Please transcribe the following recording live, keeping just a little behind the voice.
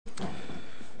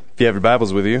If you have your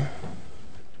Bibles with you,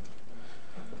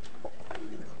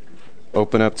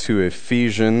 open up to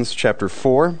Ephesians chapter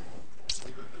 4.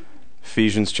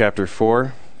 Ephesians chapter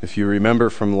 4. If you remember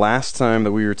from last time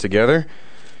that we were together,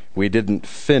 we didn't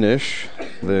finish.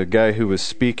 The guy who was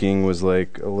speaking was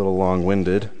like a little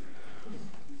long-winded.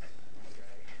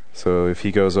 So if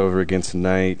he goes over again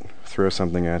tonight, throw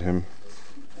something at him.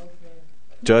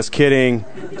 Just kidding.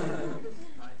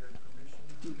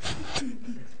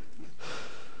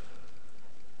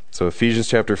 So Ephesians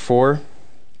chapter 4,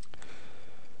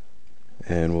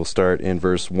 and we'll start in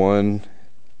verse 1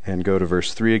 and go to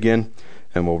verse 3 again,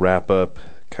 and we'll wrap up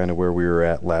kind of where we were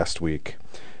at last week.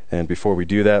 And before we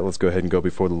do that, let's go ahead and go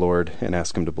before the Lord and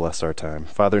ask Him to bless our time.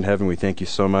 Father in heaven, we thank You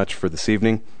so much for this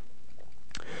evening.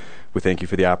 We thank You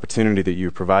for the opportunity that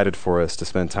You provided for us to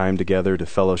spend time together, to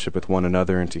fellowship with one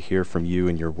another, and to hear from You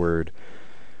and Your word.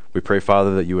 We pray,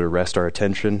 Father, that You would arrest our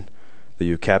attention, that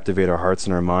You captivate our hearts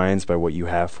and our minds by what You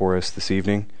have for us this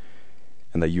evening,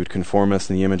 and that You would conform us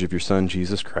in the image of Your Son,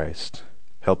 Jesus Christ.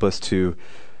 Help us to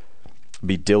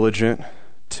be diligent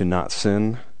to not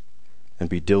sin, and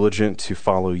be diligent to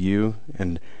follow You,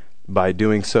 and by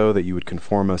doing so, that You would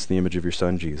conform us in the image of Your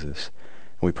Son, Jesus.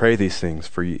 And we pray these things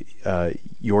for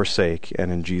Your sake,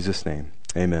 and in Jesus' name.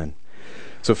 Amen.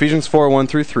 So Ephesians 4, 1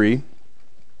 through 3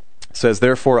 says,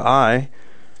 "Therefore I,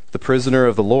 the prisoner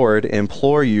of the Lord,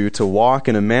 implore you to walk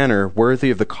in a manner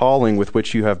worthy of the calling with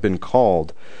which you have been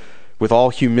called, with all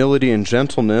humility and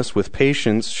gentleness, with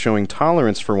patience, showing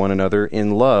tolerance for one another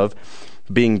in love,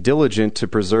 being diligent to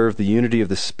preserve the unity of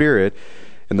the Spirit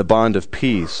in the bond of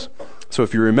peace." So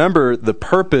if you remember, the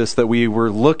purpose that we were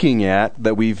looking at,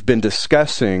 that we've been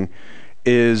discussing,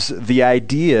 is the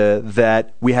idea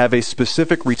that we have a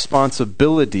specific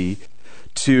responsibility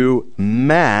to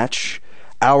match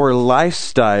our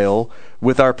lifestyle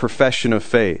with our profession of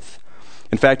faith.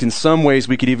 In fact, in some ways,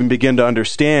 we could even begin to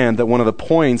understand that one of the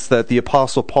points that the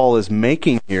Apostle Paul is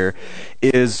making here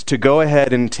is to go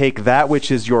ahead and take that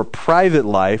which is your private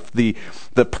life, the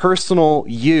personal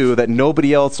you that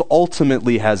nobody else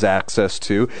ultimately has access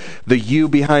to, the you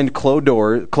behind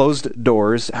closed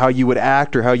doors, how you would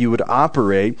act or how you would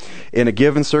operate in a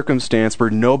given circumstance where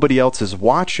nobody else is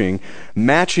watching,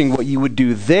 matching what you would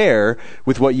do there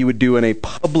with what you would do in a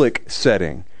public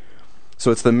setting. So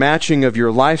it's the matching of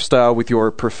your lifestyle with your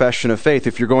profession of faith.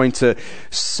 If you're going to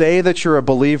say that you're a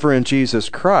believer in Jesus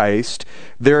Christ,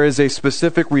 there is a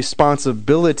specific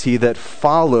responsibility that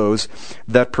follows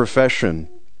that profession.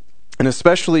 And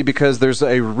especially because there's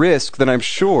a risk that I'm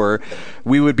sure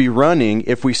we would be running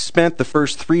if we spent the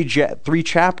first three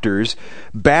chapters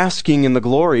basking in the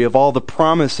glory of all the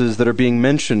promises that are being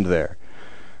mentioned there.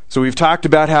 So we've talked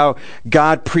about how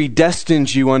God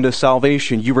predestined you unto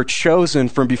salvation. You were chosen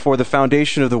from before the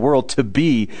foundation of the world to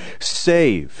be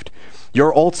saved.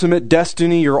 Your ultimate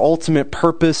destiny, your ultimate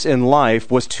purpose in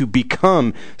life was to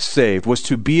become saved, was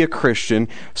to be a Christian,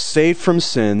 saved from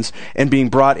sins, and being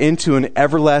brought into an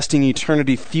everlasting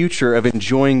eternity future of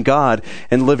enjoying God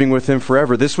and living with Him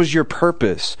forever. This was your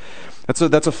purpose.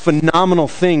 That's a phenomenal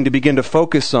thing to begin to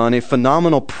focus on, a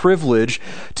phenomenal privilege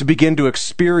to begin to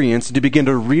experience, to begin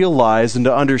to realize and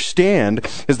to understand,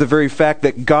 is the very fact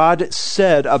that God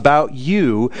said about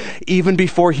you, even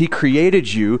before He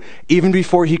created you, even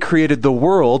before He created the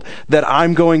world, that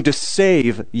I'm going to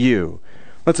save you.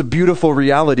 That's a beautiful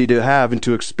reality to have and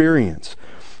to experience.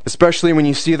 Especially when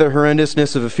you see the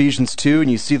horrendousness of Ephesians 2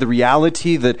 and you see the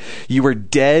reality that you were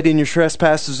dead in your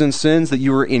trespasses and sins, that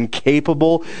you were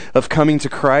incapable of coming to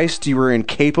Christ, you were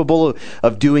incapable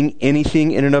of doing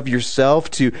anything in and of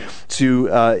yourself to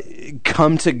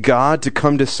come to God, to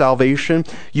come to salvation.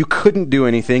 You couldn't do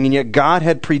anything, and yet God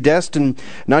had predestined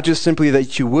not just simply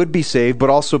that you would be saved, but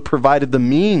also provided the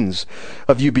means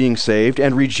of you being saved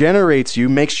and regenerates you,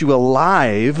 makes you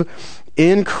alive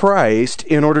in Christ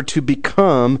in order to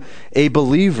become a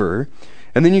believer.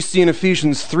 And then you see in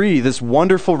Ephesians 3 this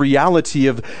wonderful reality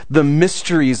of the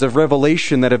mysteries of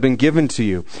revelation that have been given to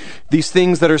you. These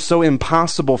things that are so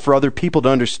impossible for other people to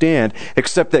understand,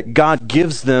 except that God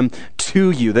gives them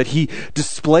to you, that He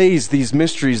displays these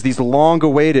mysteries, these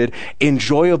long-awaited,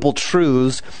 enjoyable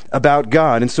truths about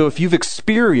God. And so if you've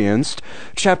experienced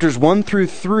chapters 1 through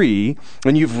 3,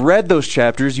 and you've read those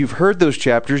chapters, you've heard those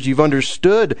chapters, you've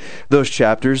understood those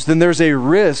chapters, then there's a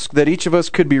risk that each of us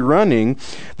could be running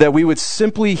that we would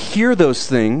simply hear those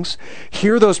things,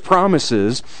 hear those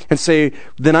promises, and say,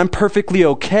 then I'm perfectly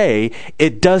okay.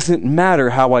 It doesn't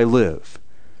matter how I live.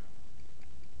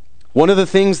 One of the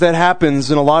things that happens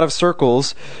in a lot of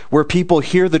circles where people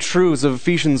hear the truths of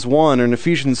Ephesians 1 and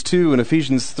Ephesians 2 and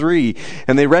Ephesians 3,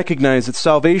 and they recognize that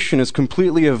salvation is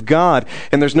completely of God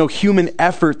and there's no human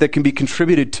effort that can be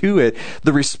contributed to it,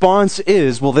 the response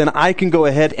is, well, then I can go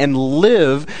ahead and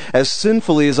live as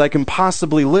sinfully as I can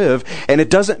possibly live, and it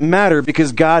doesn't matter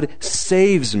because God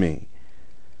saves me.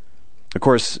 Of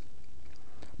course,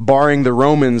 barring the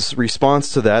Romans'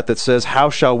 response to that says, how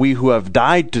shall we who have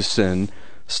died to sin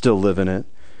still live in it?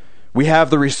 We have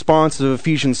the response of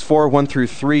Ephesians 4, 1 through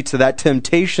 3 to that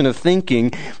temptation of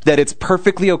thinking that it's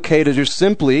perfectly okay to just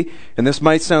simply, and this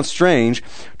might sound strange,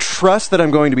 trust that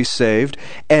I'm going to be saved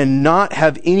and not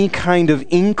have any kind of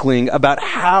inkling about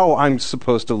how I'm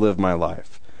supposed to live my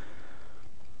life.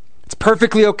 It's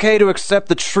perfectly okay to accept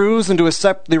the truths and to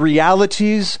accept the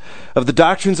realities of the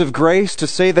doctrines of grace, to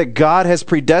say that God has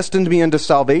predestined me unto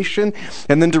salvation,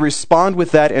 and then to respond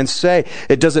with that and say,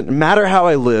 it doesn't matter how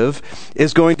I live,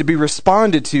 is going to be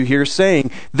responded to here,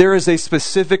 saying there is a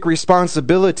specific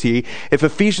responsibility. If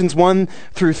Ephesians 1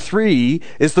 through 3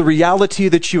 is the reality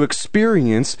that you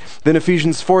experience, then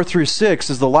Ephesians 4 through 6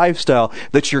 is the lifestyle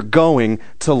that you're going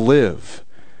to live.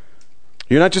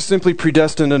 You're not just simply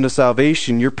predestined unto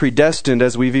salvation, you're predestined,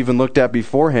 as we've even looked at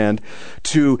beforehand,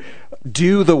 to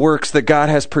do the works that God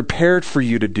has prepared for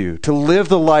you to do, to live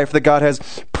the life that God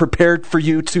has prepared for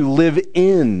you to live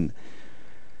in.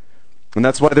 And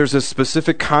that's why there's a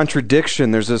specific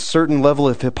contradiction, there's a certain level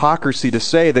of hypocrisy to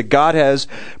say that God has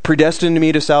predestined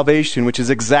me to salvation, which is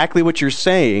exactly what you're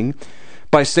saying,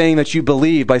 by saying that you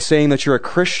believe, by saying that you're a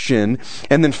Christian,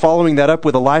 and then following that up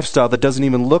with a lifestyle that doesn't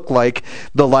even look like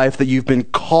the life that you've been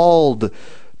called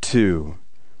to.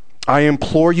 I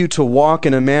implore you to walk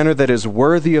in a manner that is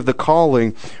worthy of the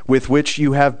calling with which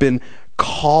you have been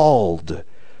called.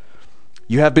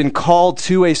 You have been called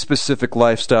to a specific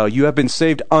lifestyle. You have been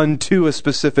saved unto a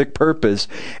specific purpose.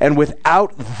 And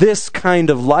without this kind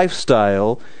of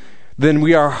lifestyle, then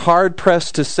we are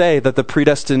hard-pressed to say that the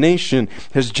predestination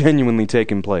has genuinely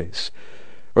taken place,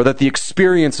 or that the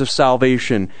experience of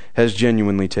salvation has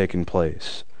genuinely taken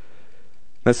place.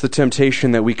 That's the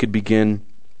temptation that we could begin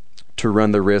to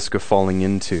run the risk of falling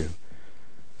into.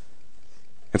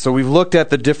 And so we've looked at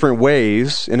the different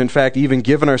ways, and in fact even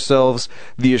given ourselves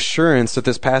the assurance that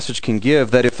this passage can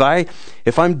give, that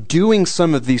if I'm doing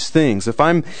some of these things, if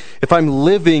I'm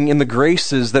living in the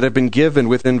graces that have been given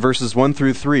within verses 1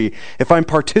 through 3, if I'm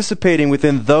participating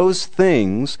within those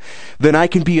things, then I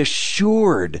can be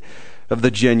assured of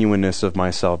the genuineness of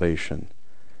my salvation.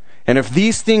 And if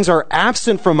these things are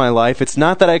absent from my life, it's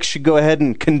not that I should go ahead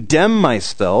and condemn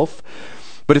myself,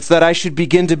 but it's that I should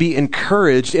begin to be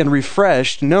encouraged and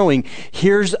refreshed, knowing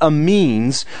here's a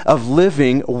means of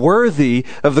living worthy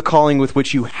of the calling with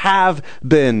which you have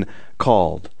been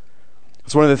called.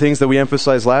 It's one of the things that we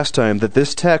emphasized last time, that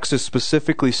this text is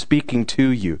specifically speaking to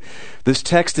you. This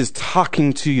text is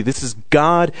talking to you. This is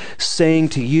God saying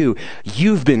to you,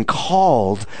 you've been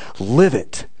called, live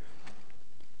it.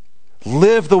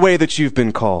 Live the way that you've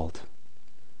been called.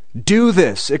 Do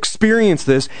this, experience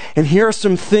this, and here are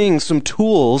some things, some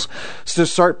tools to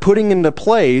start putting into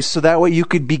place so that way you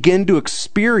could begin to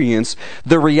experience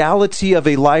the reality of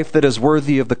a life that is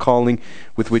worthy of the calling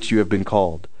with which you have been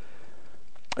called.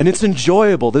 And it's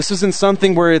enjoyable. This isn't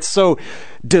something where it's so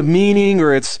demeaning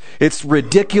or it's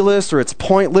ridiculous or it's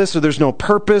pointless or there's no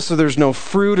purpose or there's no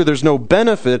fruit or there's no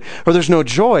benefit or there's no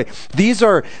joy. These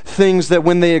are things that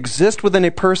when they exist within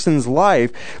a person's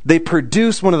life, they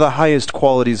produce one of the highest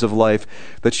qualities of life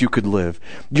that you could live.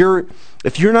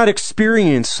 If you're not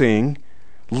experiencing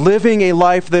living a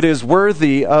life that is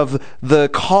worthy of the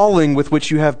calling with which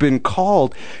you have been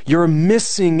called, you're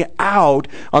missing out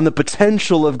on the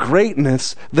potential of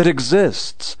greatness that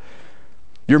exists.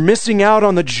 You're missing out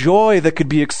on the joy that could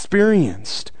be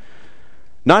experienced.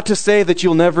 Not to say that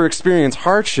you'll never experience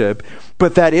hardship,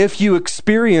 but that if you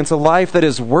experience a life that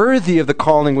is worthy of the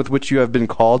calling with which you have been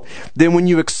called, then when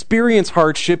you experience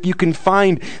hardship, you can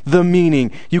find the meaning,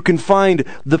 you can find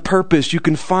the purpose, you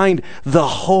can find the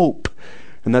hope.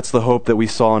 And that's the hope that we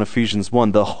saw in Ephesians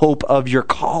 1, the hope of your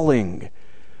calling.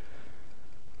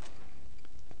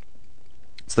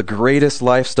 It's the greatest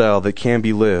lifestyle that can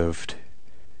be lived.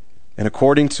 And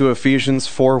according to Ephesians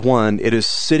 4:1, it is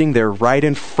sitting there right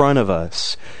in front of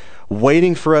us,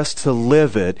 waiting for us to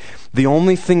live it. The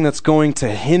only thing that's going to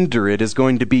hinder it is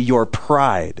going to be your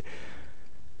pride.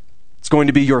 It's going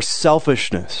to be your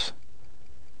selfishness.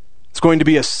 It's going to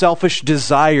be a selfish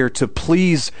desire to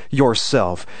please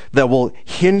yourself that will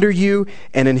hinder you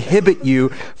and inhibit you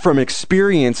from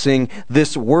experiencing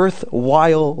this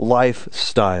worthwhile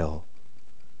lifestyle.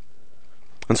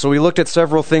 And so we looked at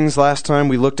several things last time.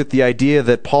 We looked at the idea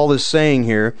that Paul is saying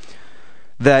here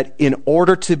that in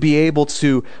order to be able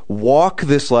to walk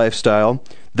this lifestyle,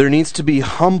 there needs to be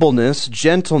humbleness,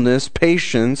 gentleness,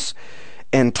 patience,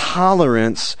 and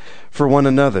tolerance for one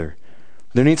another.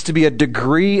 There needs to be a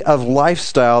degree of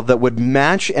lifestyle that would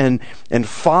match and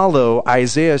follow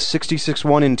Isaiah 66,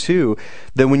 1 and 2,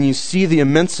 that when you see the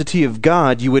immensity of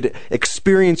God, you would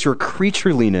experience your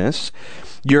creatureliness,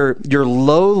 your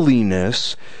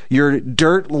lowliness, your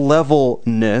dirt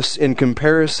levelness in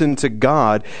comparison to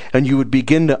God, and you would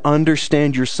begin to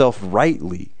understand yourself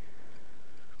rightly,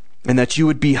 and that you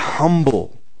would be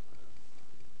humble.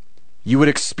 You would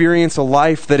experience a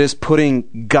life that is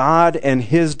putting God and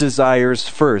His desires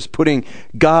first, putting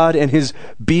God and His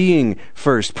being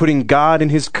first, putting God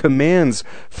and His commands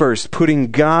first,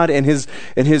 putting God and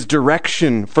His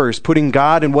direction first, putting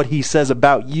God and what He says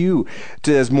about you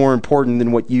as more important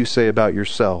than what you say about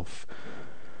yourself.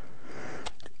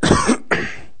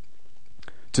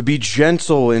 To be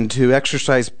gentle and to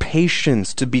exercise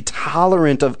patience, to be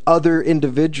tolerant of other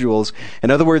individuals. In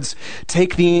other words,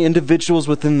 take the individuals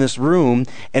within this room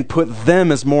and put them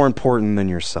as more important than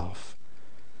yourself.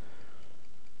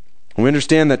 We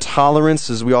understand that tolerance,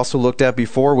 as we also looked at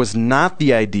before, was not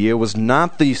the idea, was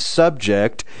not the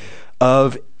subject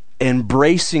of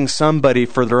embracing somebody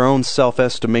for their own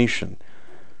self-estimation.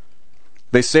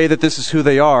 They say that this is who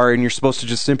they are, and you're supposed to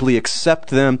just simply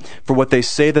accept them for what they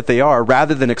say that they are,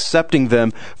 rather than accepting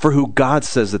them for who God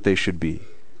says that they should be.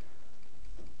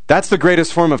 That's the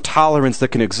greatest form of tolerance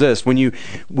that can exist. When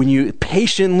you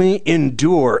patiently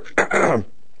endure,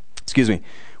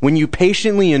 when you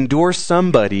patiently endure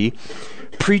somebody,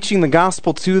 preaching the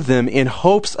gospel to them in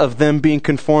hopes of them being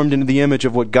conformed into the image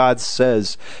of what God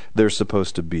says they're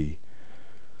supposed to be.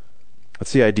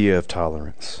 That's the idea of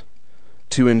tolerance.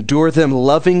 To endure them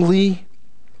lovingly,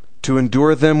 to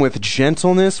endure them with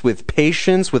gentleness, with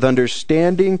patience, with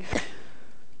understanding,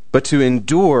 but to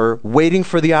endure waiting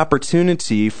for the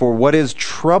opportunity for what is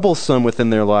troublesome within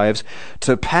their lives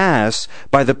to pass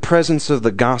by the presence of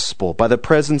the gospel, by the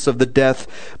presence of the death,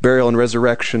 burial, and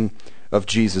resurrection of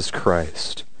Jesus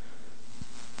Christ.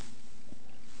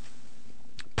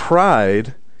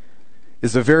 Pride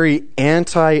is a very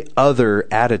anti-other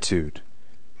attitude.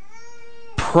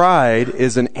 Pride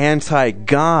is an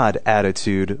anti-God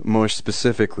attitude, more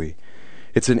specifically.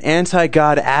 It's an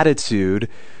anti-God attitude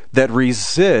that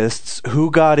resists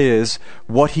who God is,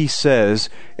 what He says,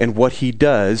 and what He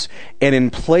does, and in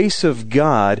place of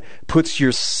God, puts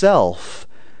yourself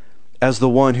as the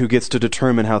one who gets to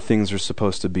determine how things are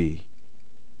supposed to be.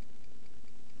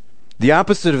 The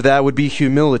opposite of that would be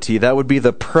humility. That would be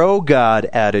the pro-God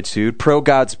attitude,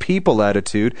 pro-God's people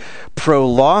attitude,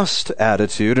 pro-lost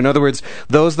attitude. In other words,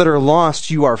 those that are lost,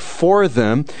 you are for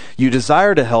them. You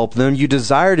desire to help them. You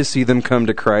desire to see them come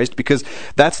to Christ, because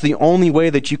that's the only way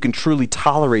that you can truly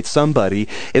tolerate somebody,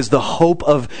 is the hope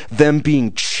of them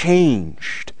being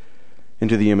changed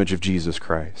into the image of Jesus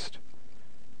Christ.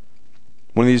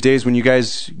 One of these days when you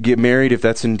guys get married, if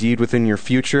that's indeed within your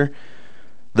future,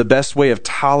 the best way of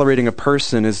tolerating a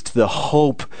person is to the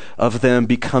hope of them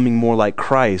becoming more like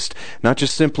Christ, not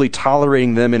just simply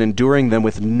tolerating them and enduring them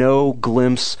with no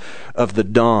glimpse of the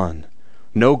dawn,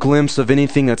 no glimpse of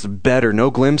anything that's better,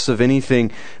 no glimpse of anything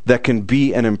that can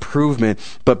be an improvement,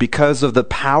 but because of the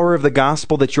power of the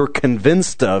gospel that you're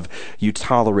convinced of, you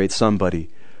tolerate somebody,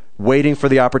 waiting for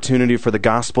the opportunity for the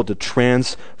gospel to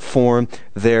transform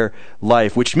their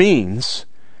life, which means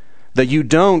that you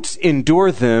don't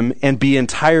endure them and be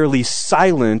entirely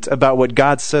silent about what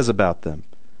God says about them.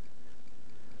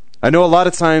 I know a lot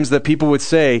of times that people would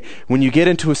say, when you get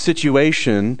into a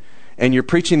situation and you're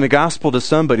preaching the gospel to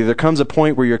somebody, there comes a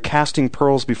point where you're casting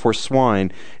pearls before swine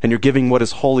and you're giving what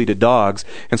is holy to dogs,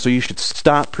 and so you should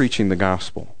stop preaching the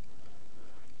gospel.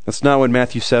 That's not what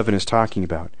Matthew 7 is talking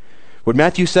about. What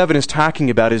Matthew 7 is talking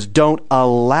about is don't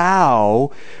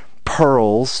allow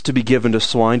pearls to be given to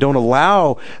swine. Don't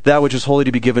allow that which is holy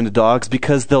to be given to dogs,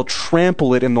 because they'll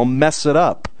trample it and they'll mess it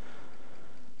up.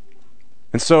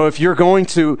 And so if you're going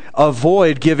to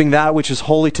avoid giving that which is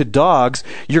holy to dogs,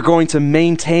 you're going to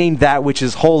maintain that which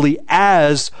is holy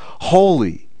as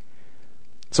holy.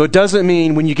 So it doesn't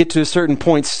mean when you get to a certain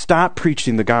point, stop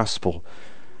preaching the gospel.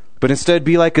 But instead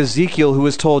be like Ezekiel, who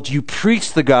was told, you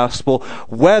preach the gospel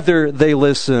whether they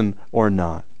listen or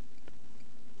not.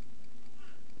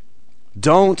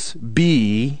 Don't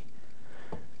be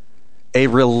a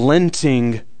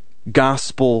relenting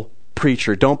gospel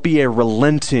preacher. Don't be a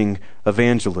relenting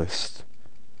evangelist.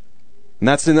 And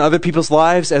that's in other people's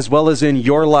lives as well as in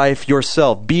your life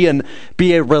yourself. Be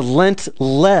a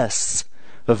relentless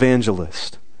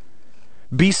evangelist.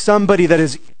 be somebody that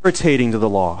is irritating to the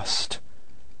lost.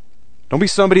 Don't be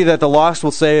somebody that the lost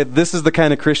will say, this is the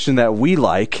kind of Christian that we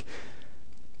like.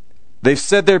 They've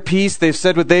said their piece, they've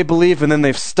said what they believe, and then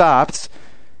they've stopped.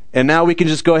 And now we can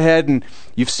just go ahead and,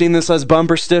 you've seen this as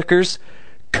bumper stickers,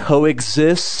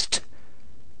 coexist.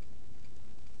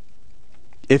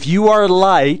 If you are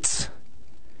light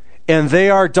and they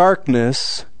are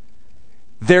darkness,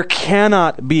 there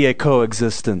cannot be a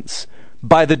coexistence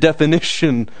by the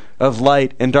definition of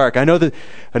light and dark. I know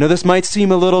this might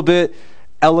seem a little bit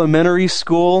elementary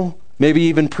school, maybe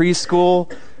even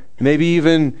preschool, maybe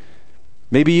even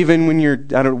when you're,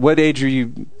 what age are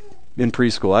you in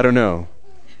preschool? I don't know.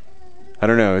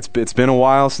 It's been a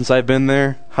while since I've been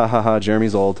there. Ha ha ha,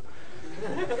 Jeremy's old.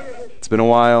 It's been a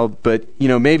while, but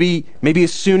maybe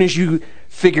as soon as you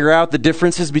figure out the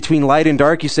differences between light and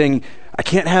dark, you're saying, I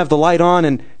can't have the light on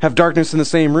and have darkness in the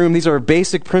same room. These are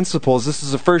basic principles. This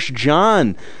is a 1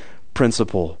 John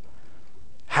principle.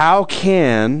 How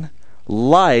can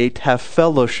light have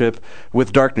fellowship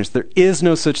with darkness? There is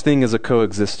no such thing as a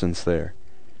coexistence there.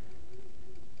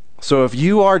 So if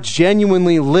you are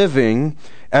genuinely living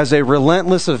as a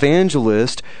relentless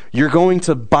evangelist, you're going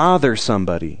to bother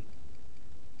somebody.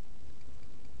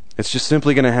 It's just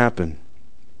simply going to happen.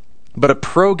 But a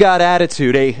pro-God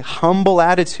attitude, a humble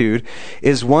attitude,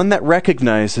 is one that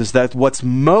recognizes that what's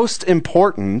most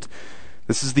important,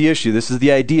 this is the issue, this is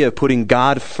the idea of putting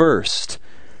God first.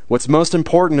 What's most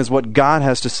important is what God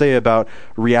has to say about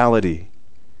reality.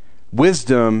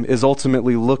 Wisdom is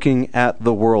ultimately looking at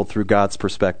the world through God's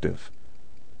perspective.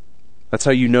 That's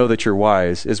how you know that you're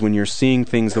wise, is when you're seeing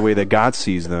things the way that God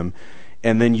sees them,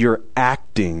 and then you're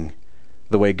acting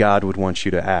the way God would want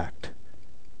you to act.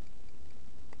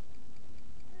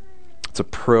 It's a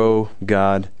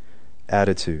pro-God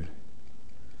attitude.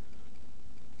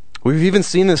 We've even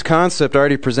seen this concept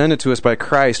already presented to us by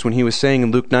Christ when he was saying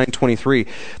in Luke 9:23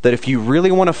 that if you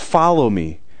really want to follow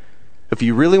me, if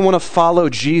you really want to follow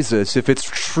Jesus, if it's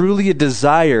truly a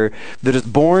desire that is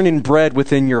born and bred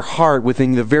within your heart,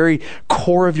 within the very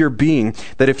core of your being,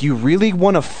 that if you really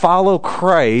want to follow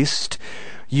Christ,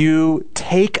 you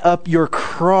take up your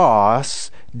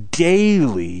cross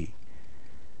daily.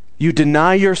 You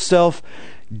deny yourself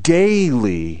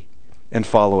daily and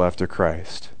follow after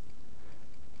Christ.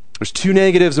 There's 2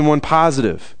 negatives and 1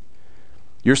 positive.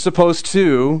 You're supposed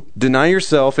to deny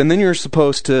yourself, and then you're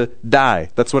supposed to die.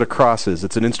 That's what a cross is.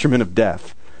 It's an instrument of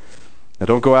death. Now,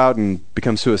 don't go out and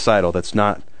become suicidal. That's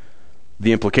not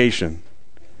the implication.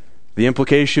 The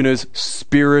implication is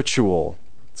spiritual.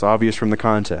 It's obvious from the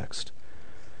context.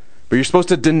 But you're supposed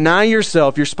to deny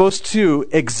yourself. You're supposed to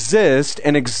exist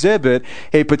and exhibit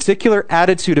a particular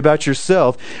attitude about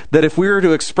yourself that, if we were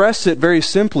to express it very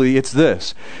simply, it's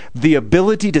this: the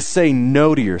ability to say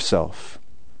no to yourself.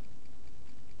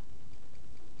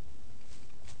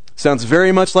 Sounds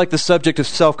very much like the subject of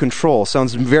self-control.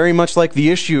 Sounds very much like the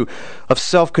issue of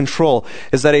self-control,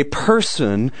 is that a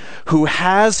person who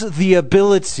has the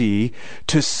ability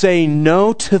to say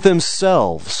no to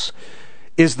themselves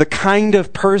is the kind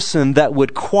of person that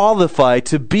would qualify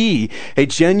to be a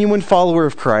genuine follower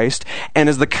of Christ, and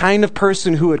is the kind of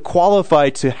person who would qualify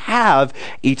to have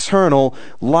eternal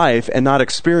life and not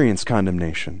experience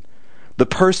condemnation. The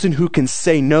person who can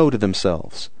say no to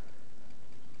themselves.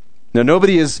 Now,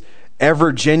 nobody is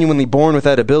ever genuinely born with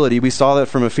that ability. We saw that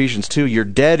from Ephesians 2. You're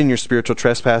dead in your spiritual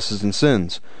trespasses and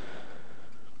sins.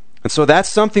 And so that's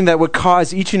something that would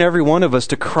cause each and every one of us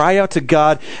to cry out to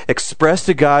God, express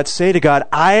to God, say to God,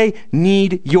 I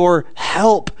need your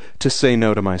help to say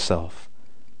no to myself.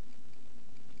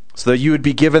 So that you would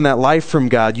be given that life from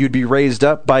God, you'd be raised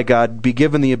up by God, be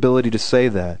given the ability to say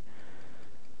that.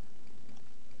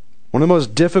 One of the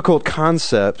most difficult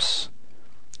concepts,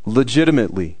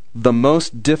 legitimately, the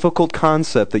most difficult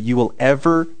concept that you will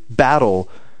ever battle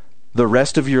the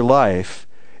rest of your life,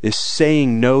 is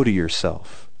saying no to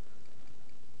yourself.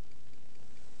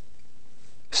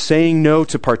 Saying no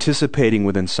to participating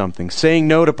within something. Saying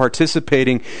no to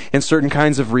participating in certain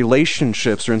kinds of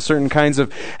relationships or in certain kinds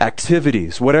of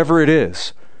activities, whatever it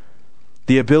is.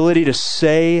 The ability to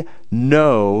say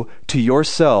no to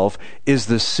yourself is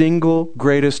the single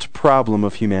greatest problem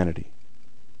of humanity.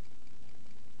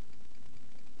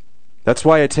 That's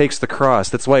why it takes the cross.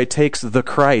 That's why it takes the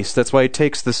Christ. That's why it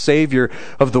takes the Savior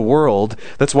of the world.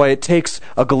 That's why it takes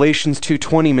a Galatians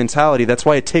 2:20 mentality. That's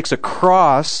why it takes a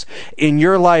cross in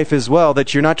your life as well,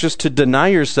 that you're not just to deny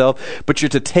yourself, but you're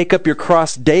to take up your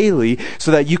cross daily so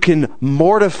that you can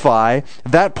mortify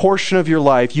that portion of your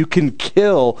life. You can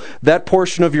kill that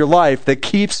portion of your life that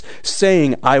keeps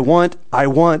saying, I want, I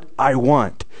want, I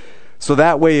want. So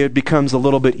that way it becomes a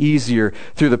little bit easier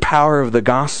through the power of the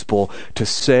gospel to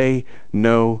say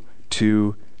no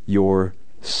to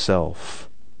yourself.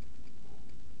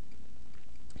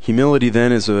 Humility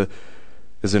then is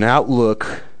an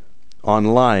outlook on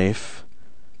life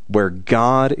where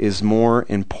God is more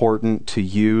important to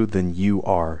you than you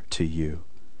are to you.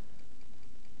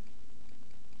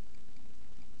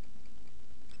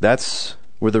 That's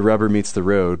where the rubber meets the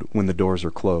road when the doors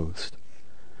are closed.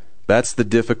 That's the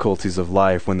difficulties of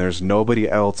life when there's nobody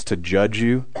else to judge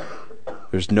you.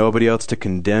 There's nobody else to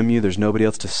condemn you. There's nobody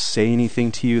else to say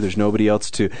anything to you. There's nobody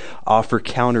else to offer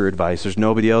counter advice. There's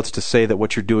nobody else to say that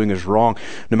what you're doing is wrong.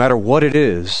 No matter what it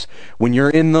is, when you're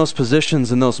in those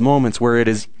positions, in those moments where it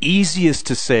is easiest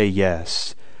to say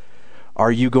yes,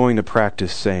 are you going to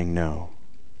practice saying no?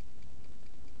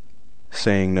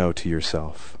 Saying no to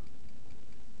yourself.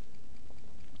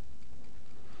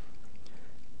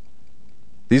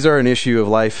 These are an issue of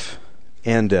life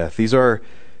and death. These are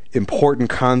important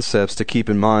concepts to keep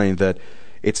in mind, that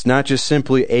it's not just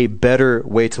simply a better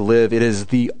way to live, it is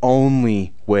the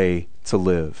only way to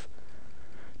live.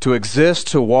 To exist,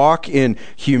 to walk in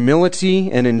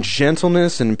humility and in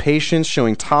gentleness and in patience,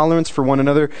 showing tolerance for one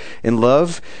another in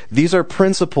love, these are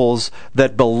principles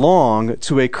that belong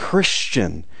to a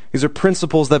Christian. These are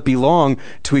principles that belong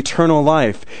to eternal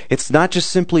life. It's not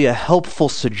just simply a helpful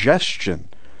suggestion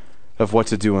of what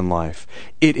to do in life.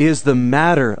 It is the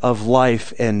matter of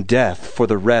life and death for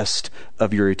the rest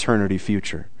of your eternity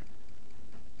future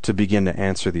to begin to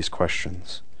answer these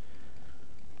questions.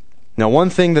 Now, one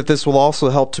thing that this will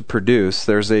also help to produce,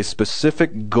 there's a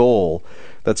specific goal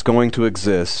that's going to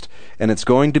exist, and it's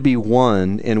going to be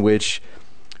one in which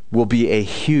will be a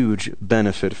huge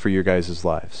benefit for your guys'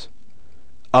 lives,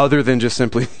 other than just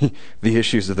simply the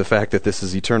issues of the fact that this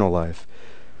is eternal life.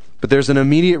 But there's an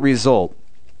immediate result.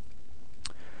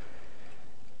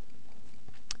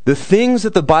 The things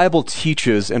that the Bible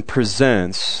teaches and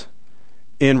presents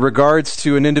in regards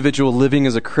to an individual living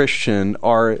as a Christian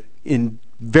are in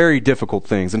very difficult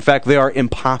things. In fact, they are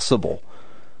impossible.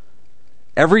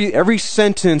 Every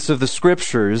sentence of the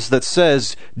Scriptures that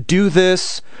says, do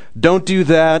this, don't do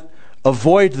that,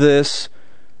 avoid this,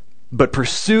 but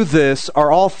pursue this,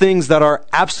 are all things that are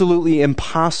absolutely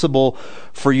impossible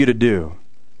for you to do.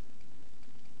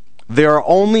 There are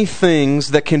only things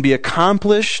that can be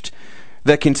accomplished,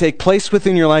 that can take place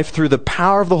within your life through the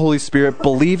power of the Holy Spirit,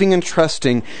 believing and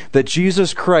trusting that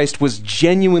Jesus Christ was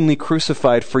genuinely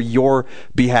crucified for your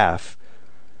behalf,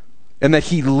 and that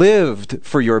He lived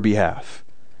for your behalf.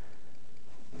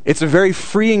 It's a very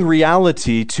freeing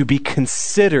reality to be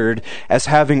considered as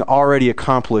having already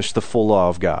accomplished the full law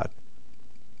of God.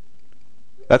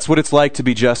 That's what it's like to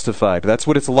be justified. That's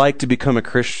what it's like to become a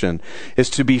Christian,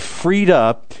 is to be freed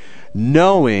up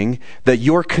knowing that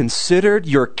you're considered,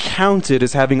 you're counted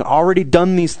as having already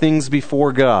done these things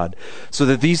before God, so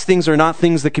that these things are not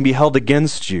things that can be held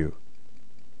against you.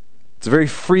 It's a very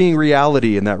freeing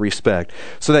reality in that respect,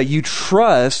 so that you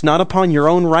trust not upon your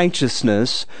own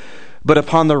righteousness, but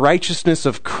upon the righteousness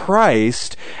of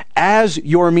Christ as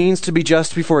your means to be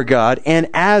just before God and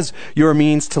as your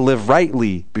means to live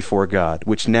rightly before God,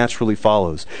 which naturally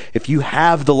follows. If you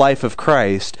have the life of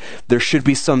Christ, there should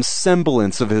be some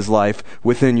semblance of His life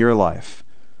within your life.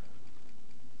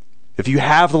 If you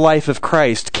have the life of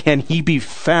Christ, can He be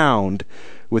found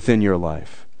within your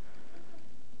life?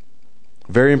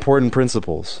 Very important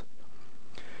principles.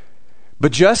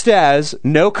 But just as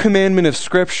no commandment of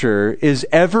Scripture is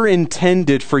ever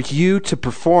intended for you to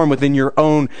perform within your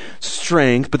own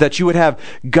strength, but that you would have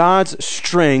God's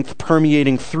strength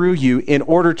permeating through you in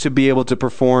order to be able to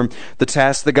perform the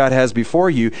task that God has before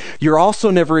you, you're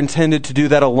also never intended to do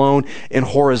that alone in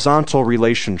horizontal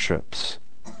relationships.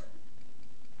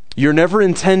 You're never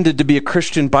intended to be a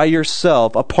Christian by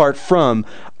yourself apart from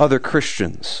other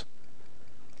Christians.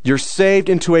 You're saved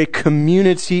into a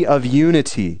community of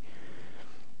unity.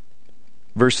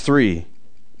 Verse 3,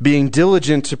 being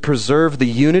diligent to preserve the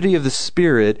unity of the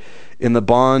Spirit in the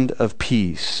bond of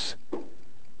peace.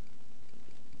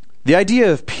 The idea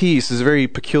of peace is a very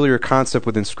peculiar concept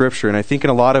within Scripture, and I think in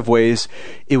a lot of ways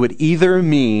it would either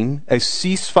mean a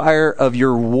ceasefire of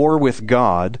your war with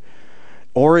God,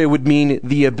 or it would mean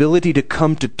the ability to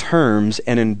come to terms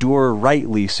and endure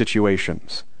rightly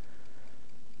situations.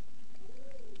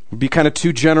 Would be kind of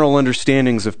two general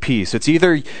understandings of peace. It's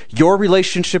either your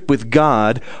relationship with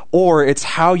God, or it's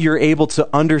how you're able to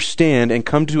understand and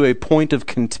come to a point of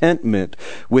contentment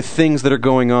with things that are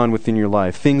going on within your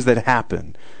life, things that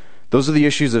happen. Those are the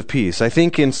issues of peace. I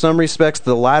think in some respects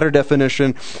the latter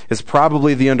definition is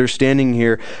probably the understanding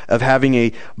here of having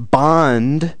a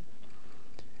bond,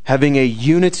 having a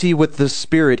unity with the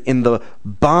Spirit in the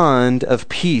bond of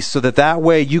peace, so that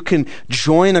way you can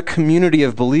join a community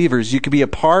of believers. You can be a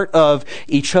part of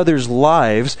each other's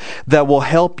lives that will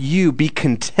help you be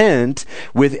content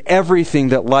with everything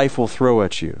that life will throw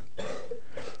at you.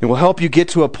 It will help you get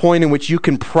to a point in which you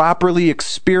can properly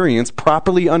experience,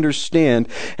 properly understand,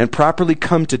 and properly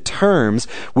come to terms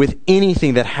with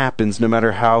anything that happens, no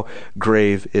matter how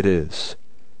grave it is.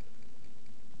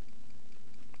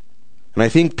 And I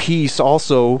think peace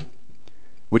also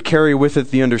would carry with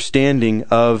it the understanding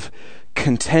of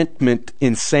contentment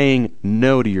in saying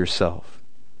no to yourself.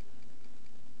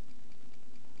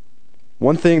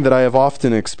 One thing that I have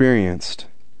often experienced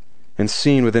and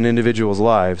seen within individuals'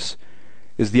 lives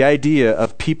is the idea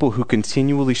of people who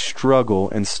continually struggle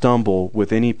and stumble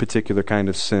with any particular kind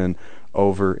of sin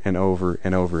over and over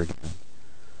and over again.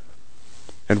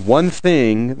 And one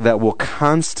thing that will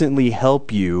constantly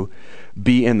help you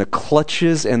be in the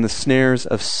clutches and the snares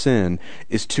of sin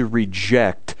is to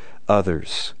reject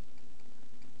others.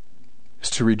 Is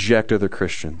to reject other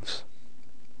Christians.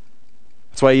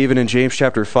 That's why even in James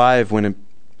chapter 5, when it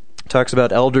talks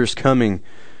about elders coming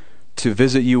to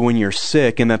visit you when you're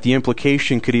sick, and that the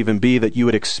implication could even be that you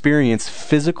would experience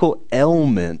physical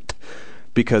ailment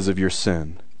because of your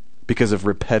sin, because of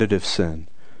repetitive sin.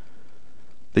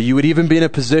 That you would even be in a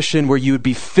position where you would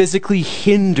be physically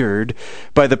hindered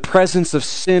by the presence of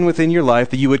sin within your life,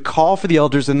 that you would call for the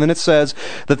elders, and then it says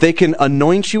that they can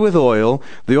anoint you with oil.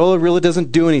 The oil really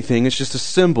doesn't do anything, it's just a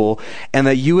symbol, and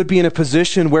that you would be in a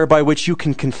position whereby which you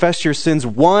can confess your sins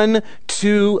one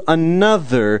to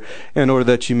another in order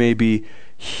that you may be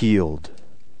healed.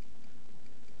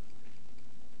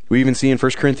 We even see in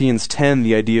 1 Corinthians 10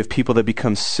 the idea of people that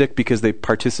become sick because they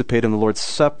participate in the Lord's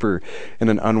Supper in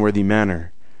an unworthy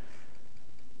manner.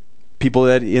 People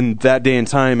that in that day and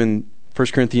time in 1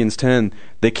 Corinthians 10,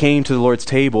 they came to the Lord's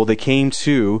table, they came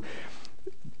to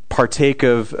partake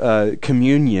of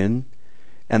communion,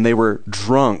 and they were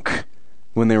drunk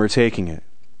when they were taking it.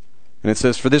 And it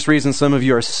says, for this reason some of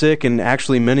you are sick, and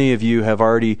actually many of you have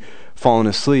already fallen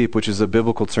asleep, which is a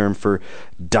biblical term for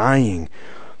dying.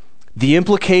 The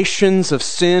implications of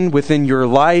sin within your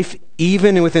life,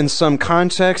 even within some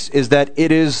contexts, is that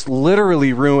it is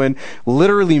literally ruin,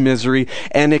 literally misery,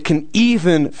 and it can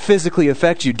even physically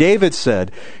affect you. David said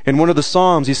in one of the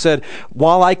Psalms, he said,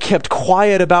 while I kept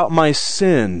quiet about my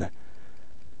sin,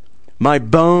 my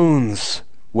bones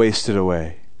wasted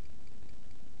away.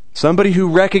 Somebody who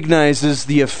recognizes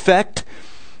the effect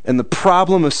and the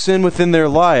problem of sin within their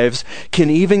lives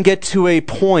can even get to a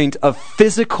point of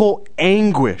physical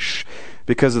anguish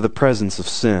because of the presence of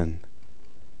sin.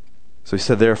 So he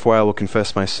said, therefore I will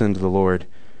confess my sin to the Lord.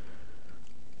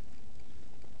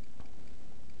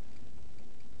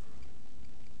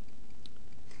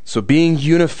 So being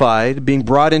unified, being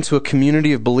brought into a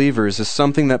community of believers is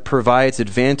something that provides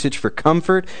advantage for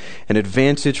comfort and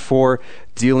advantage for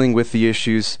dealing with the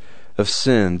issues of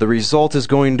sin. The result is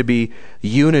going to be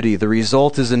unity. The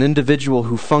result is an individual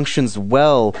who functions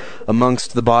well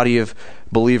amongst the body of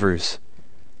believers.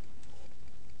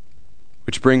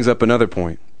 Which brings up another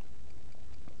point.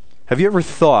 Have you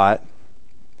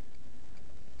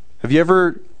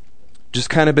ever just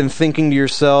kind of been thinking to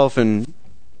yourself and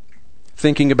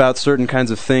thinking about certain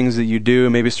kinds of things that you do,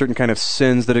 maybe certain kind of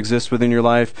sins that exist within your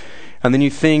life, and then you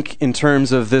think in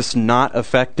terms of this not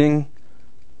affecting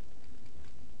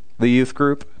the youth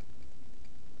group,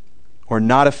 or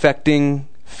not affecting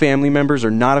family members, or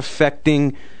not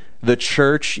affecting the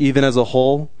church even as a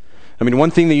whole? I mean, one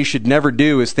thing that you should never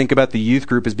do is think about the youth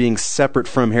group as being separate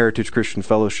from Heritage Christian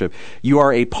Fellowship. You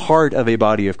are a part of a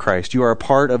body of Christ. You are a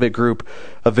part of a group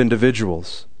of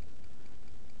individuals.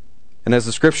 And as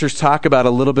the scriptures talk about a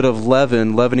little bit of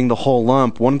leavening the whole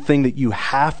lump, one thing that you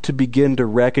have to begin to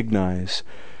recognize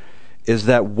is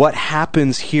that what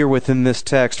happens here within this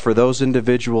text for those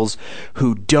individuals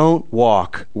who don't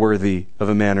walk worthy of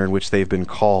a manner in which they've been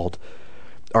called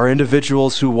are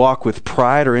individuals who walk with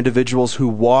pride, or individuals who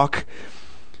walk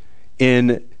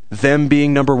in them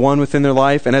being number one within their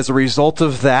life, and as a result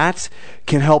of that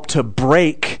can help to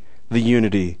break the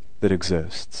unity that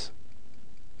exists.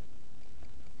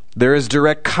 There is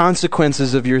direct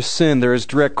consequences of your sin. There is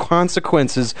direct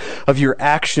consequences of your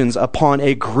actions upon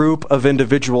a group of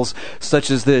individuals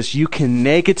such as this. You can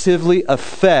negatively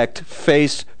affect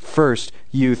Face First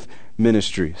Youth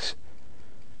Ministries.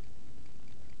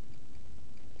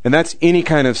 And that's any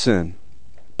kind of sin.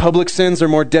 Public sins are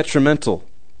more detrimental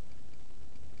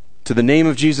to the name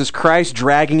of Jesus Christ,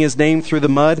 dragging his name through the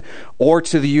mud, or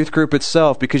to the youth group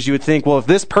itself, because you would think, well, if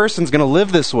this person's going to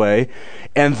live this way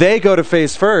and they go to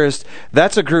Face First,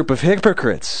 that's a group of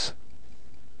hypocrites.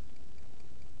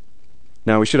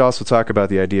 Now, we should also talk about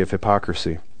the idea of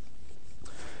hypocrisy,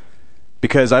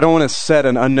 because I don't want to set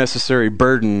an unnecessary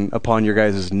burden upon your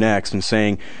guys' necks and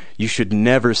saying you should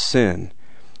never sin.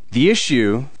 The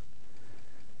issue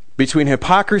between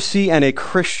hypocrisy and a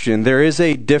Christian, there is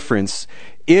a difference.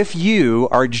 If you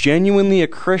are genuinely a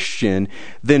Christian,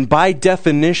 then by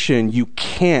definition, you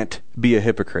can't be a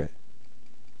hypocrite.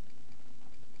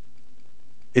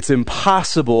 It's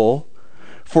impossible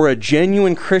for a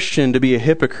genuine Christian to be a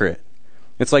hypocrite.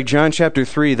 It's like John chapter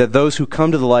 3, that those who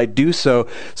come to the light do so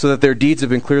that their deeds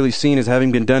have been clearly seen as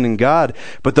having been done in God.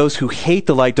 But those who hate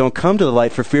the light don't come to the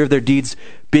light for fear of their deeds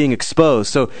being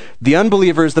exposed. So the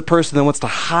unbeliever is the person that wants to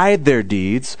hide their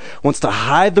deeds, wants to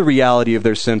hide the reality of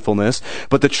their sinfulness.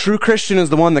 But the true Christian is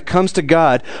the one that comes to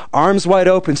God, arms wide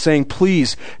open, saying,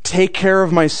 please take care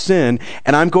of my sin,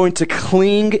 and I'm going to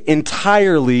cling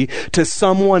entirely to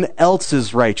someone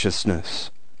else's righteousness.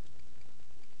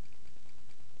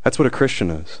 That's what a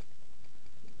Christian is.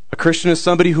 A Christian is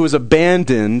somebody who has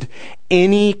abandoned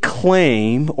any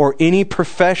claim or any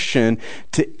profession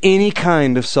to any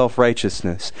kind of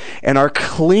self-righteousness and are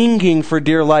clinging for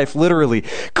dear life, literally,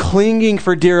 clinging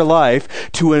for dear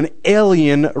life to an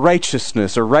alien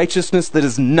righteousness, a righteousness that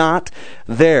is not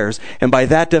theirs. And by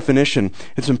that definition,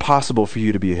 it's impossible for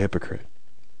you to be a hypocrite.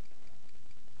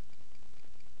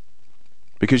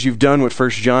 Because you've done what 1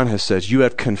 John has said. You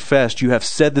have confessed. You have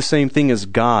said the same thing as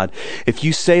God. If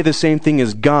you say the same thing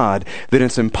as God, then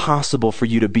it's impossible for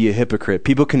you to be a hypocrite.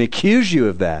 People can accuse you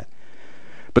of that.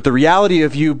 But the reality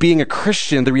of you being a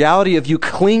Christian, the reality of you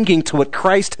clinging to what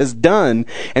Christ has done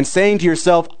and saying to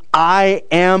yourself, I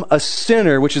am a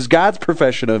sinner, which is God's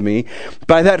profession of me,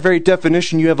 by that very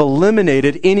definition, you have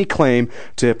eliminated any claim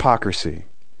to hypocrisy.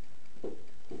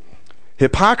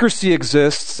 Hypocrisy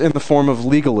exists in the form of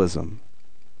legalism.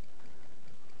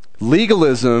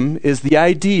 Legalism is the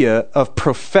idea of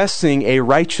professing a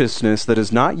righteousness that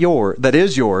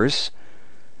is yours,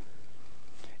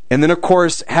 and then, of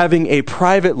course, having a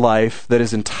private life that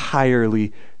is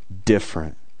entirely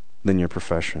different than your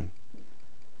profession.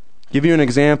 Give you an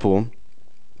example.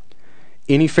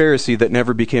 Any Pharisee that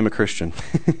never became a Christian.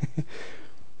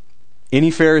 Any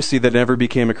Pharisee that never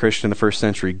became a Christian in the first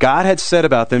century. God had said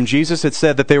about them, Jesus had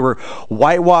said that they were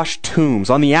whitewashed tombs.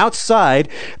 On the outside,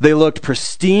 they looked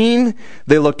pristine,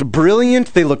 they looked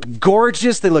brilliant, they looked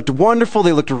gorgeous, they looked wonderful,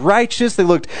 they looked righteous, they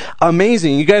looked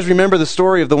amazing. You guys remember the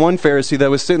story of the one Pharisee that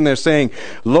was sitting there saying,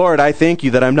 Lord, I thank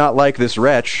you that I'm not like this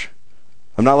wretch.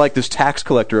 I'm not like this tax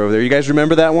collector over there. You guys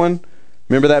remember that one?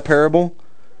 Remember that parable?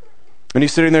 And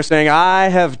he's sitting there saying, I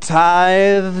have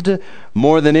tithed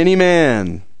more than any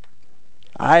man.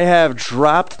 I have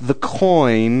dropped the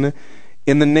coin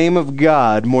in the name of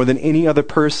God more than any other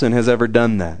person has ever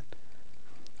done that.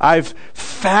 I've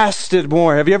fasted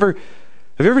more. Have you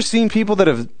ever seen people that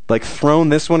have like thrown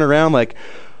this one around like,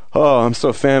 oh, I'm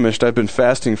so famished, I've been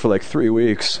fasting for like 3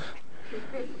 weeks.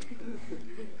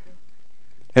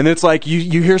 And it's like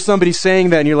you hear somebody saying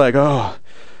that and you're like, oh,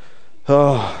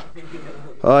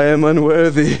 I am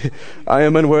unworthy. I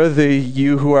am unworthy,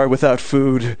 you who are without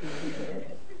food.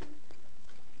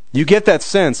 You get that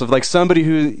sense of like somebody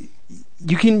who,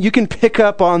 you can pick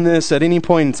up on this at any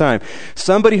point in time.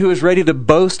 Somebody who is ready to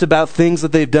boast about things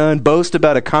that they've done, boast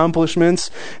about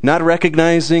accomplishments, not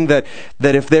recognizing that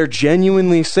if they're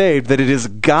genuinely saved, that it is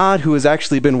God who has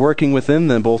actually been working within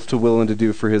them both to will and to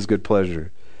do for His good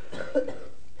pleasure.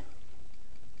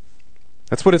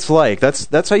 That's what it's like.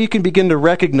 That's how you can begin to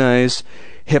recognize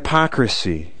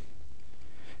hypocrisy.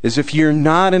 Is if you're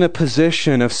not in a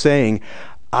position of saying,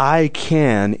 I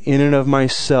can, in and of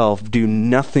myself, do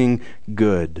nothing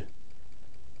good.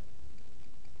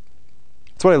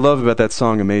 That's what I love about that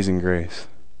song, Amazing Grace.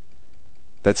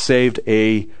 That saved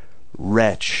a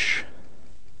wretch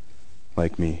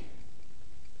like me.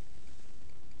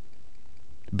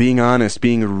 Being honest,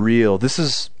 being real. This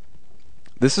is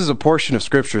a portion of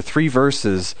Scripture, 3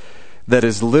 verses, that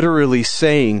is literally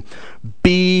saying,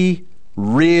 be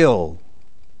real.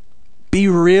 Be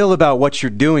real about what you're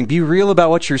doing. Be real about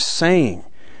what you're saying.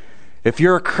 If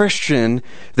you're a Christian,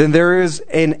 then there is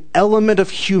an element of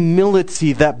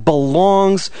humility that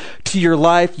belongs to your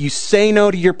life. You say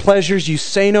no to your pleasures. You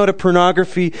say no to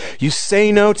pornography. You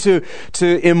say no to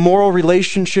immoral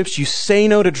relationships. You say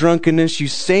no to drunkenness. You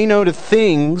say no to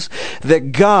things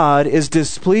that God is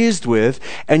displeased with.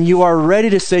 And you are ready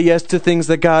to say yes to things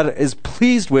that God is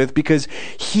pleased with because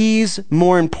He's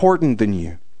more important than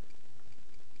you.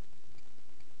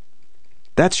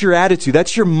 That's your attitude.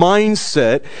 That's your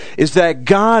mindset, is that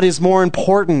God is more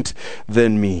important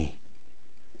than me.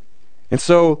 And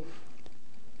so,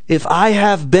 if I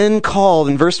have been called,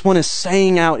 and verse 1 is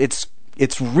saying out, it's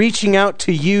It's reaching out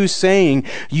to you saying,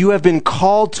 you have been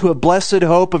called to a blessed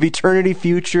hope of eternity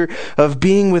future, of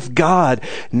being with God.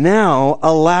 Now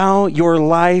allow your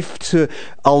life to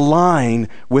align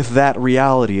with that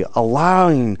reality,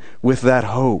 align with that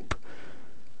hope.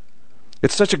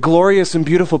 It's such a glorious and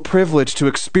beautiful privilege to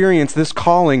experience this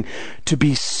calling, to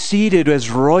be seated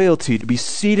as royalty, to be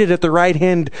seated at the right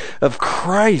hand of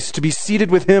Christ, to be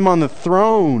seated with Him on the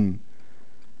throne,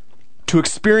 to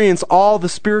experience all the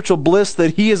spiritual bliss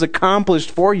that He has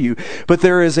accomplished for you. But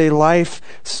there is a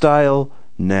lifestyle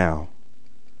now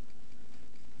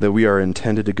that we are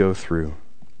intended to go through.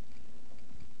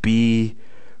 Be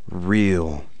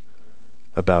real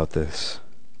about this.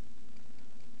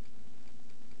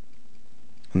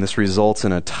 And this results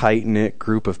in a tight-knit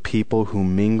group of people who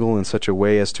mingle in such a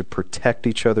way as to protect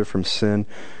each other from sin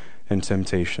and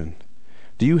temptation.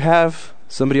 Do you have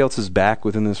somebody else's back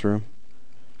within this room?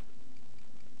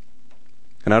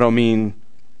 And I don't mean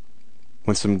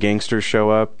when some gangsters show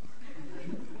up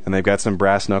and they've got some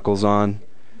brass knuckles on.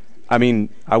 I mean,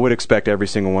 I would expect every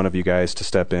single one of you guys to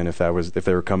step in if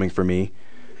they were coming for me.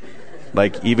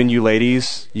 Like, even you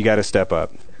ladies, you got to step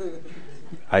up.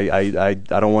 I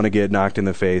don't want to get knocked in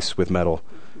the face with metal.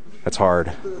 That's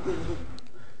hard.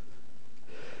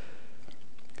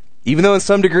 Even though in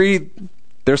some degree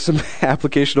there's some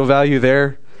applicational value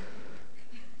there,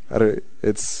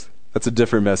 that's a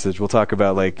different message. We'll talk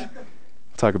about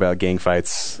gang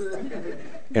fights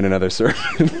in another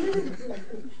sermon.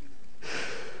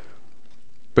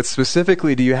 But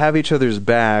specifically, do you have each other's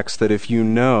backs that if you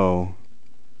know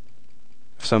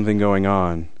something going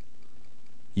on,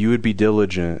 you would be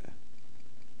diligent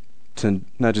to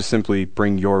not just simply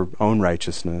bring your own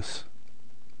righteousness.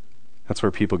 That's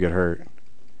where people get hurt.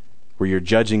 Where you're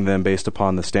judging them based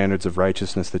upon the standards of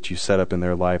righteousness that you set up in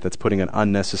their life. That's putting an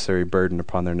unnecessary burden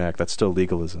upon their neck. That's still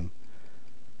legalism.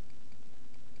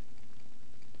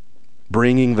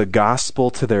 Bringing the gospel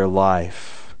to their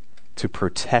life to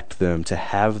protect them, to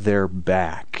have their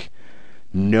back,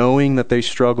 knowing that they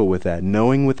struggle with that,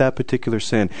 knowing with that particular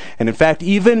sin. And in fact,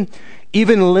 even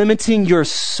limiting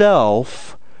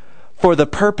yourself for the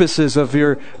purposes of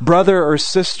your brother or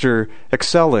sister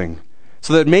excelling.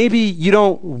 So that maybe you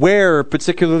don't wear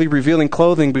particularly revealing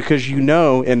clothing because you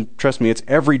know, and trust me, it's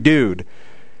every dude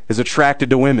is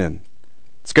attracted to women.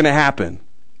 It's going to happen.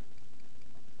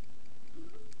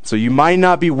 So you might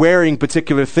not be wearing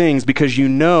particular things because you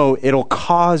know it'll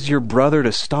cause your brother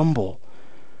to stumble.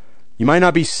 You might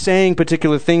not be saying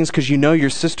particular things because you know your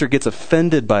sister gets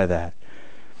offended by that.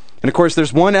 And of course,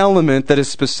 there's one element that is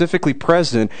specifically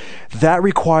present that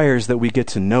requires that we get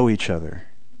to know each other.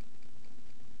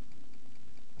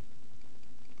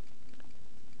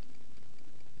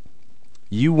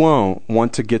 You won't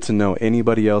want to get to know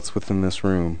anybody else within this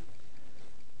room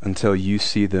until you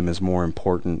see them as more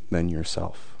important than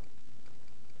yourself.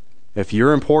 If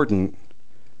you're important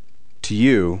to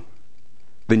you,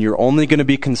 then you're only going to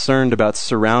be concerned about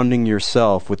surrounding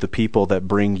yourself with the people that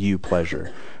bring you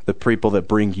pleasure, the people that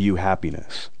bring you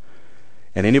happiness.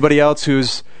 And anybody else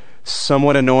who's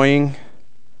somewhat annoying,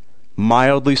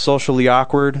 mildly socially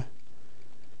awkward,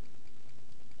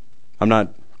 I'm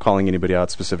not calling anybody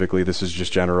out specifically, this is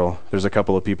just general. There's a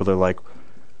couple of people that are like,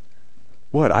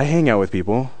 what? I hang out with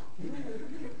people.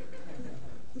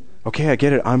 Okay, I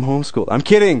get it. I'm homeschooled. I'm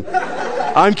kidding.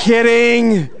 I'm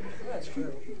kidding.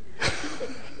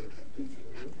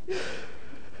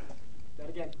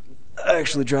 I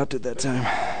actually dropped it that time.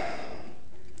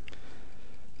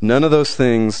 None of those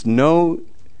things, no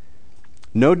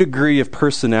degree of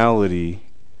personality,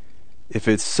 if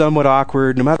it's somewhat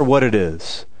awkward, no matter what it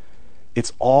is,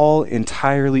 it's all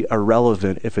entirely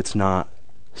irrelevant if it's not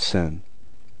sin.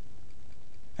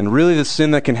 And really the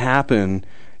sin that can happen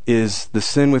is the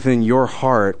sin within your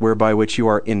heart whereby which you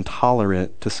are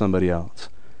intolerant to somebody else.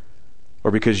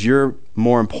 Or because you're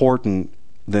more important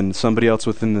than somebody else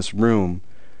within this room.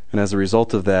 And as a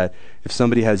result of that, if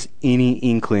somebody has any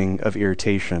inkling of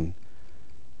irritation,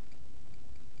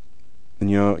 then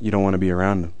you don't want to be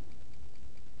around them.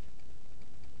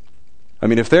 I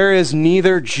mean, if there is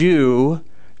neither Jew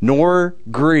nor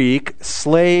Greek,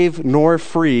 slave nor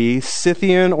free,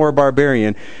 Scythian or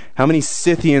barbarian, how many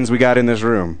Scythians we got in this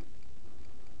room?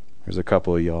 There's a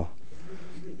couple of y'all.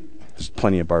 There's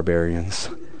plenty of barbarians.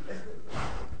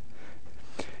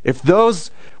 If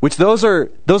those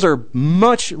are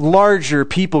much larger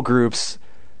people groups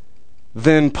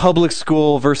than public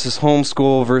school versus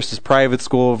homeschool versus private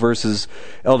school versus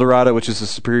El Dorado, which is a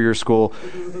superior school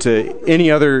to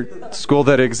any other school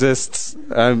that exists.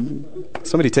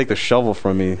 Somebody take the shovel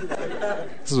from me.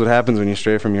 This is what happens when you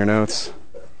stray from your notes.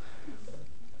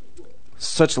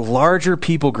 such larger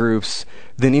people groups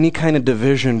than any kind of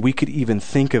division we could even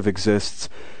think of exists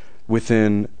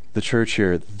within the church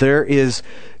here. There is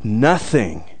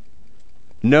nothing,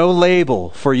 no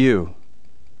label for you.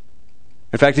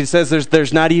 In fact, it says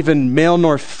there's not even male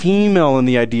nor female in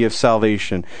the idea of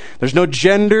salvation. There's no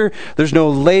gender, there's no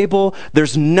label,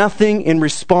 there's nothing in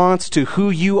response to who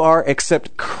you are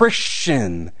except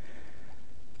Christian,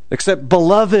 except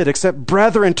beloved, except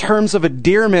brother in terms of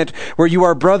endearment, where you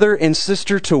are brother and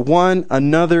sister to one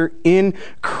another in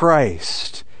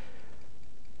Christ.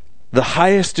 The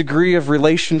highest degree of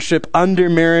relationship under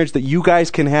marriage that you guys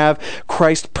can have,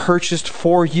 Christ purchased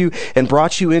for you and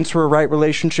brought you into a right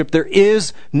relationship. There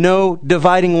is no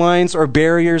dividing lines or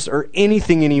barriers or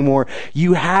anything anymore.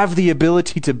 You have the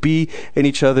ability to be in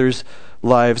each other's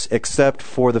lives, except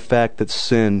for the fact that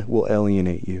sin will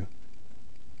alienate you.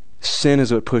 Sin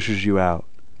is what pushes you out.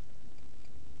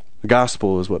 The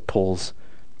gospel is what pulls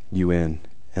you in,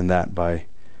 and that by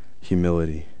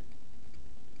humility.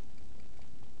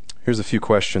 Here's a few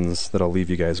questions that I'll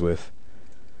leave you guys with.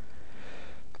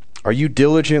 Are you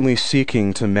diligently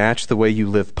seeking to match the way you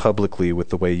live publicly with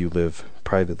the way you live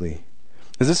privately?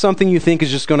 Is this something you think is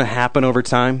just going to happen over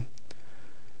time?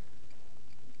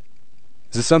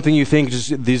 Is this something you think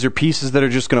these are pieces that are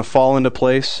just going to fall into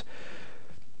place?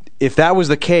 If that was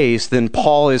the case, then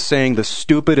Paul is saying the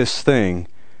stupidest thing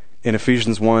in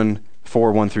Ephesians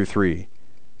 1:4-1-3.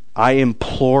 I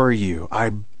implore you,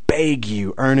 I beg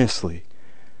you earnestly,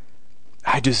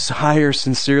 I desire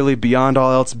sincerely beyond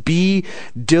all else, be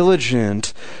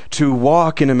diligent to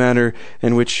walk in a manner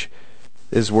in which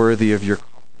is worthy of your.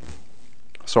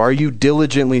 So are you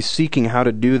diligently seeking how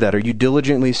to do that? Are you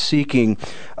diligently seeking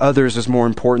others as more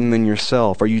important than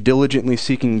yourself? Are you diligently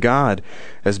seeking God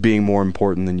as being more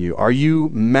important than you? Are you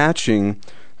matching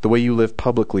the way you live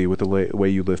publicly with the way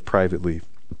you live privately?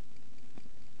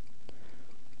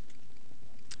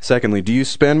 Secondly, do you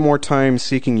spend more time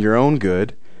seeking your own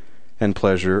good and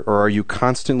pleasure, or are you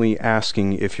constantly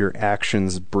asking if your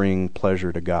actions bring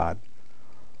pleasure to God?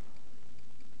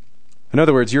 In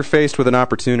other words, you're faced with an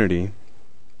opportunity,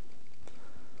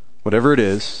 whatever it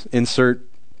is, insert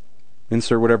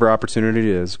whatever opportunity it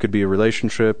is. Could be a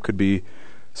relationship, could be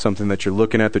something that you're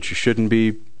looking at that you shouldn't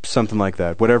be, something like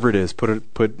that. Whatever it is,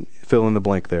 fill in the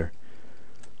blank there.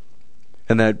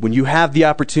 And that when you have the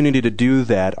opportunity to do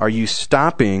that, are you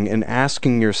stopping and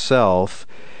asking yourself,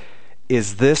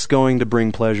 is this going to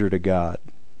bring pleasure to God?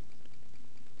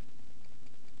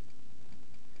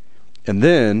 And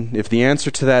then, if the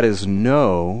answer to that is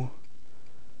no,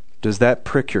 does that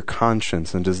prick your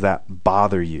conscience, and does that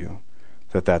bother you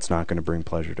that that's not going to bring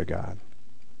pleasure to God?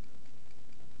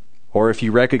 Or if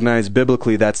you recognize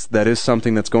biblically that is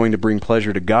something that's going to bring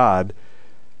pleasure to God,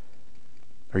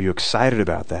 are you excited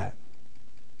about that?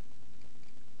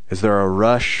 Is there a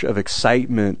rush of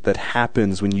excitement that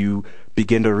happens when you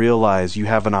begin to realize you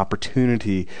have an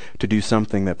opportunity to do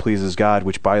something that pleases God,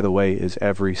 which, by the way, is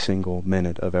every single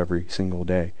minute of every single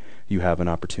day? You have an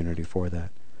opportunity for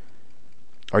that.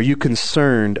 Are you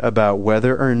concerned about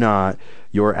whether or not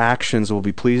your actions will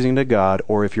be pleasing to God,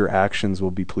 or if your actions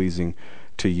will be pleasing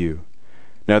to you?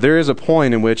 Now, there is a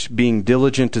point in which being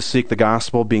diligent to seek the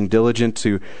gospel, being diligent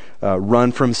to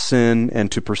run from sin and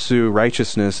to pursue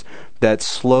righteousness, that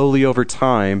slowly over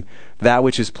time, that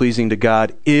which is pleasing to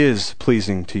God is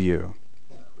pleasing to you.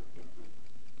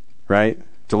 Right?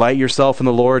 Delight yourself in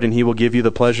the Lord, and He will give you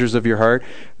the pleasures of your heart.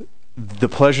 The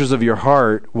pleasures of your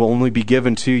heart will only be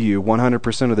given to you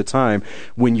 100% of the time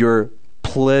when you're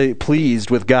pleased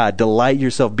with God. Delight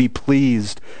yourself, be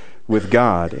pleased with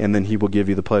God, and then He will give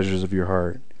you the pleasures of your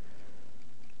heart.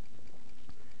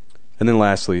 And then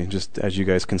lastly, just as you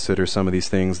guys consider some of these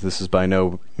things, this is by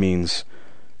no means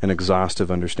an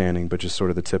exhaustive understanding, but just sort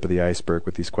of the tip of the iceberg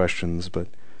with these questions. But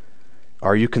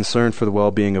are you concerned for the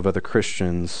well-being of other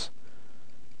Christians,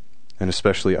 and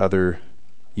especially other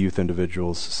youth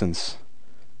individuals, since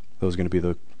those are going to be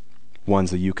the ones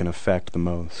that you can affect the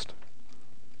most?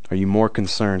 Are you more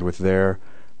concerned with their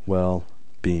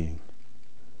well-being?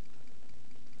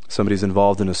 Somebody's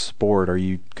involved in a sport, are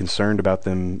you concerned about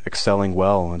them excelling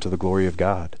well unto the glory of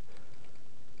God?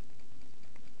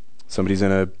 Somebody's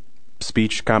in a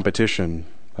speech competition.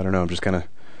 I don't know, I'm just kind of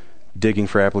digging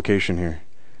for application here.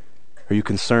 Are you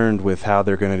concerned with how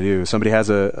they're going to do? Somebody has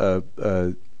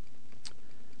an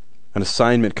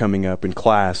assignment coming up in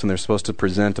class, and they're supposed to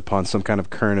present upon some kind of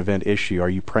current event issue. Are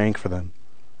you praying for them,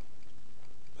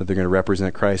 that they're going to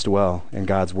represent Christ well in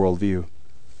God's worldview?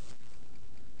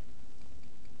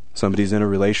 Somebody's in a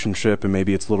relationship and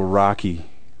maybe it's a little rocky.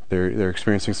 They're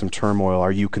experiencing some turmoil.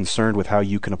 Are you concerned with how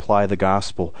you can apply the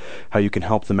gospel, how you can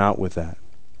help them out with that?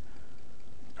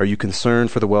 Are you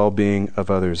concerned for the well-being of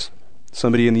others?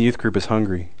 Somebody in the youth group is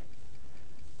hungry.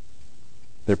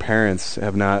 Their parents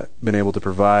have not been able to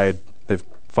provide. They've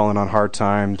fallen on hard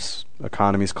times.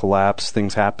 Economies collapse.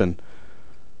 Things happen.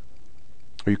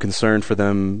 Are you concerned for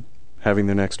them having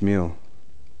their next meal?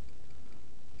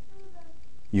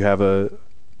 You have a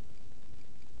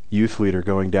youth leader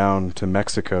going down to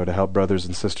Mexico to help brothers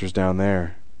and sisters down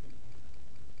there.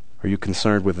 Are you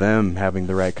concerned with them having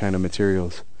the right kind of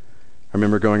materials? I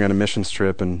remember going on a missions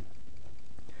trip, and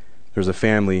there's a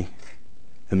family,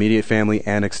 immediate family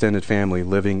and extended family,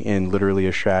 living in literally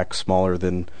a shack smaller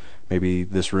than maybe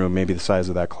this room, maybe the size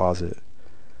of that closet.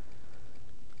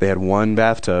 They had one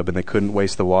bathtub, and they couldn't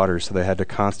waste the water, so they had to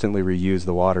constantly reuse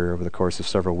the water over the course of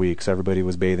several weeks. Everybody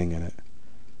was bathing in it.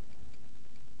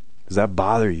 Does that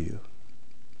bother you?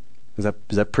 Does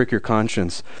that prick your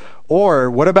conscience?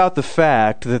 Or what about the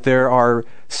fact that there are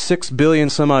 6 billion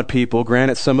some odd people,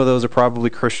 granted some of those are probably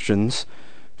Christians,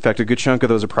 in fact a good chunk of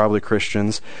those are probably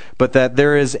Christians, but that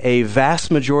there is a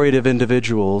vast majority of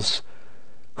individuals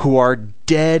who are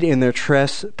dead in their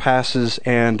trespasses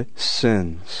and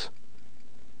sins?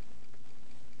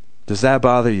 Does that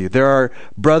bother you? There are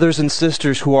brothers and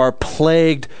sisters who are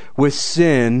plagued with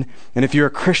sin, and if you're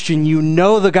a Christian, you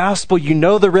know the gospel, you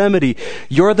know the remedy.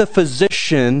 You're the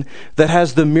physician that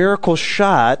has the miracle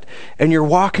shot, and you're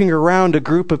walking around a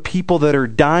group of people that are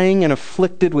dying and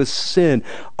afflicted with sin.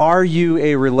 Are you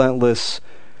a relentless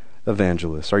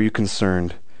evangelist? Are you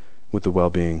concerned with the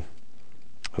well-being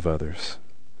of others?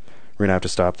 We're going to have to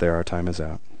stop there. Our time is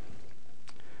out.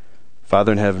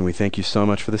 Father in heaven, we thank you so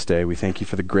much for this day. We thank you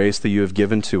for the grace that you have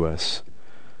given to us.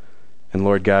 And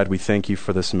Lord God, we thank you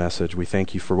for this message. We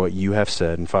thank you for what you have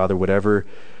said. And Father, whatever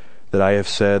that I have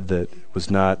said that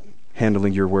was not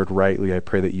handling your word rightly, I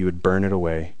pray that you would burn it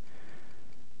away.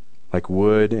 Like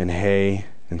wood and hay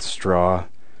and straw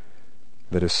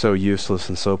that is so useless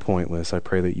and so pointless, I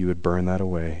pray that you would burn that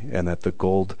away, and that the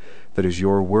gold that is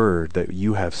your word that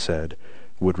you have said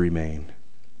would remain.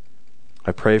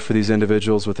 I pray for these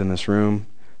individuals within this room.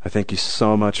 I thank you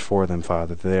so much for them,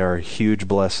 Father. They are a huge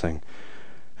blessing.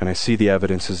 And I see the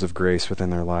evidences of grace within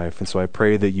their life. And so I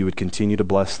pray that you would continue to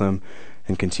bless them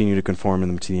and continue to conform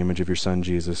them to the image of your Son,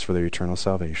 Jesus, for their eternal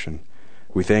salvation.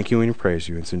 We thank you and we praise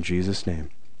you. It's in Jesus'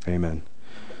 name. Amen.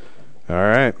 All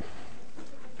right.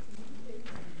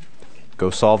 Go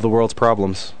solve the world's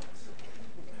problems.